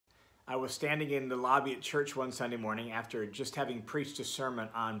I was standing in the lobby at church one Sunday morning after just having preached a sermon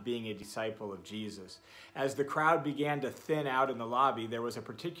on being a disciple of Jesus. As the crowd began to thin out in the lobby, there was a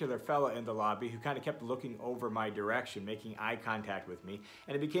particular fella in the lobby who kind of kept looking over my direction, making eye contact with me,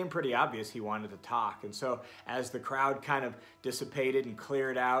 and it became pretty obvious he wanted to talk. And so as the crowd kind of dissipated and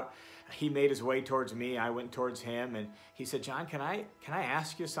cleared out, he made his way towards me. I went towards him, and he said, "John, can I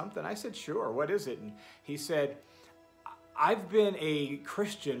ask you something?" I said, "Sure, what is it?" And he said, "I've been a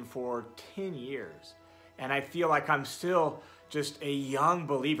Christian for 10 years, and I feel like I'm still just a young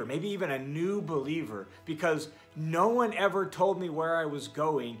believer, maybe even a new believer, because no one ever told me where I was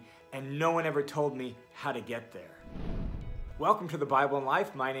going, and no one ever told me how to get there." Welcome to the Bible in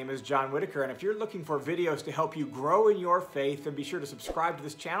Life. My name is John Whitaker, and if you're looking for videos to help you grow in your faith, then be sure to subscribe to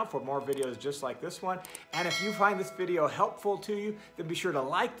this channel for more videos just like this one. And if you find this video helpful to you, then be sure to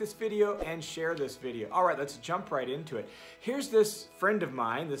like this video and share this video. All right, let's jump right into it. Here's this friend of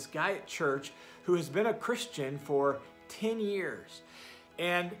mine, this guy at church, who has been a Christian for 10 years.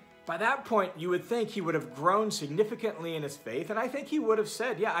 And by that point, you would think he would have grown significantly in his faith, and I think he would have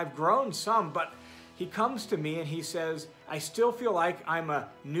said, "Yeah, I've grown some," but he comes to me and he says, "I still feel like I'm a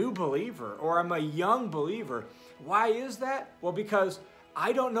new believer or I'm a young believer." Why is that? Well, because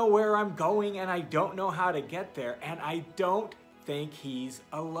I don't know where I'm going and I don't know how to get there, and I don't think he's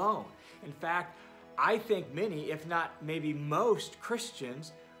alone. In fact, I think many, if not maybe most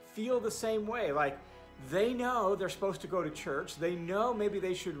Christians, feel the same way. Like, they know they're supposed to go to church. They know maybe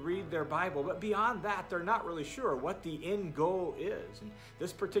they should read their Bible, but beyond that, they're not really sure what the end goal is. And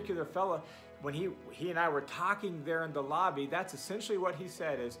this particular fella, when he and I were talking there in the lobby, that's essentially what he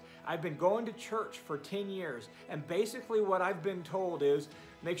said is, "I've been going to church for 10 years, and basically what I've been told is,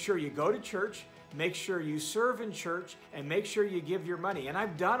 make sure you go to church, make sure you serve in church, and make sure you give your money. And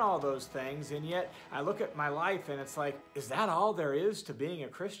I've done all those things, and yet I look at my life and it's like, is that all there is to being a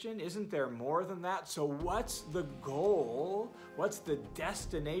Christian? Isn't there more than that? So what's the goal? What's the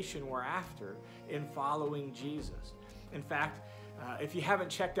destination we're after in following Jesus?" In fact, if you haven't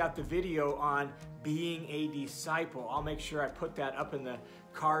checked out the video on being a disciple, I'll make sure I put that up in the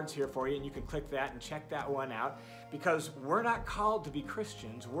cards here for you, and you can click that and check that one out, because we're not called to be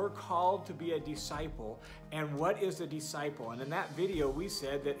Christians, we're called to be a disciple. And what is a disciple? And in that video we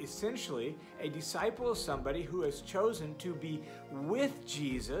said that essentially a disciple is somebody who has chosen to be with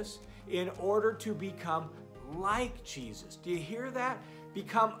Jesus in order to become like Jesus. Do you hear that?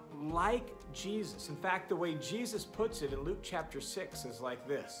 Become like Jesus. In fact, the way Jesus puts it in Luke chapter 6 is like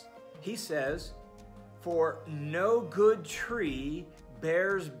this. He says, "For no good tree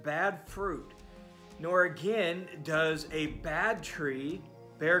bears bad fruit, nor again does a bad tree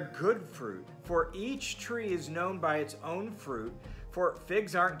bear good fruit. For each tree is known by its own fruit. For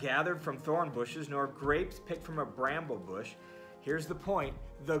figs aren't gathered from thorn bushes, nor grapes picked from a bramble bush." Here's the point.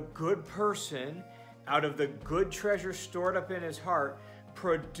 The good person, out of the good treasure stored up in his heart,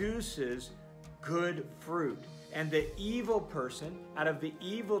 produces good fruit. And the evil person, out of the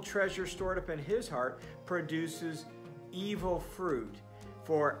evil treasure stored up in his heart, produces evil fruit.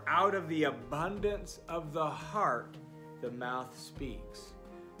 For out of the abundance of the heart, the mouth speaks.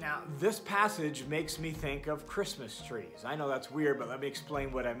 Now, this passage makes me think of Christmas trees. I know that's weird, but let me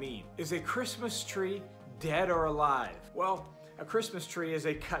explain what I mean. Is a Christmas tree dead or alive? Well, a Christmas tree is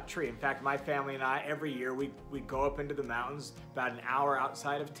a cut tree. In fact, my family and I, every year, we go up into the mountains about an hour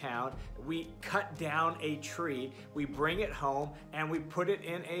outside of town. We cut down a tree, we bring it home, and we put it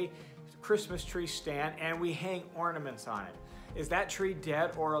in a Christmas tree stand, and we hang ornaments on it. Is that tree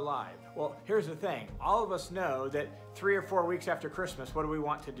dead or alive? Well, here's the thing. All of us know that 3 or 4 weeks after Christmas, what do we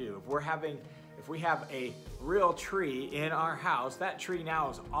want to do? If we have a real tree in our house, that tree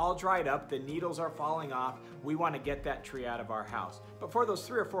now is all dried up, the needles are falling off, we want to get that tree out of our house. But for those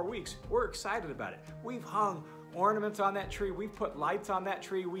 3 or 4 weeks, we're excited about it. We've hung ornaments on that tree, we've put lights on that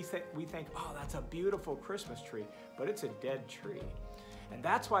tree, we think, "Oh, that's a beautiful Christmas tree," but it's a dead tree. And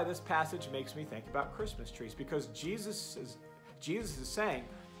that's why this passage makes me think about Christmas trees, because Jesus is saying,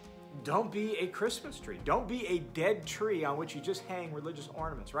 don't be a Christmas tree. Don't be a dead tree on which you just hang religious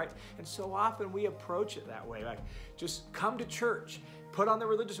ornaments, right? And so often we approach it that way. Like, just come to church, put on the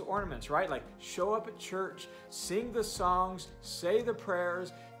religious ornaments, right? Like, show up at church, sing the songs, say the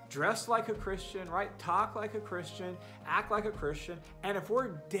prayers, dress like a Christian, right? Talk like a Christian, act like a Christian. And if we're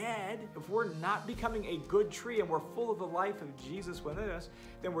dead, if we're not becoming a good tree and we're full of the life of Jesus within us,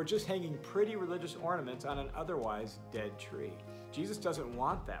 then we're just hanging pretty religious ornaments on an otherwise dead tree. Jesus doesn't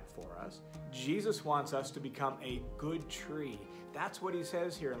want that for us. Jesus wants us to become a good tree. That's what he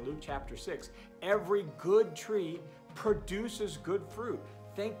says here in Luke chapter 6. Every good tree produces good fruit.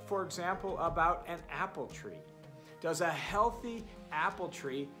 Think, for example, about an apple tree. Does a healthy apple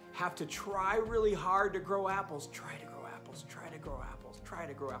tree have to try really hard to grow apples? Try to grow apples, try to grow apples, try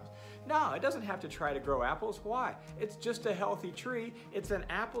to grow apples. No, it doesn't have to try to grow apples. Why? It's just a healthy tree. It's an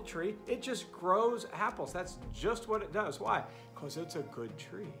apple tree. It just grows apples. That's just what it does. Why? Because it's a good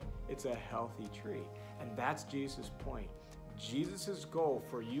tree. It's a healthy tree. And that's Jesus' point. Jesus' goal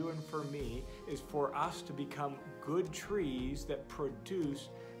for you and for me is for us to become good trees that produce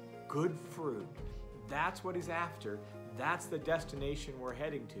good fruit. That's what he's after. That's the destination we're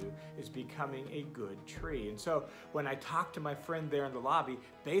heading to, is becoming a good tree. And so when I talked to my friend there in the lobby,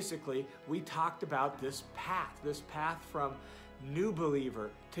 basically we talked about this path from new believer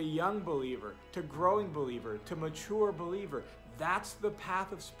to young believer to growing believer to mature believer. That's the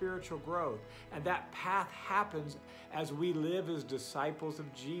path of spiritual growth. And that path happens as we live as disciples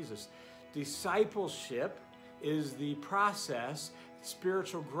of Jesus. Discipleship is the process.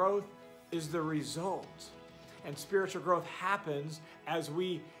 Spiritual growth is the result. And spiritual growth happens as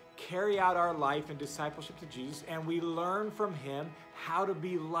we carry out our life in discipleship to Jesus and we learn from him how to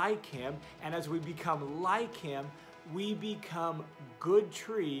be like him. And as we become like him, we become good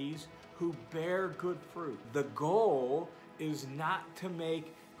trees who bear good fruit. The goal is not to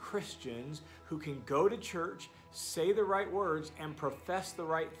make Christians who can go to church, say the right words, and profess the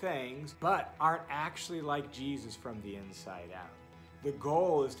right things, but aren't actually like Jesus from the inside out. The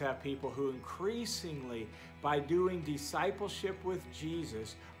goal is to have people who increasingly, by doing discipleship with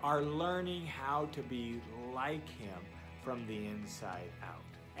Jesus, are learning how to be like him from the inside out.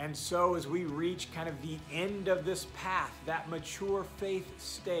 And so as we reach kind of the end of this path, that mature faith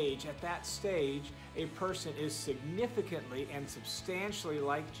stage, at that stage, a person is significantly and substantially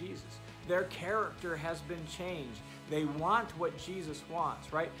like Jesus. Their character has been changed. They want what Jesus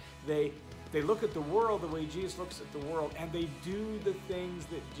wants, right? They look at the world the way Jesus looks at the world, and they do the things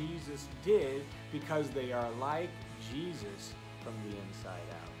that Jesus did because they are like Jesus from the inside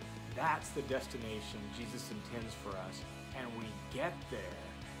out. That's the destination Jesus intends for us, and we get there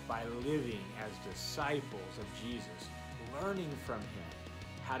by living as disciples of Jesus, learning from him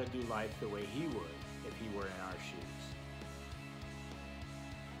how to do life the way he would if he were in our shoes.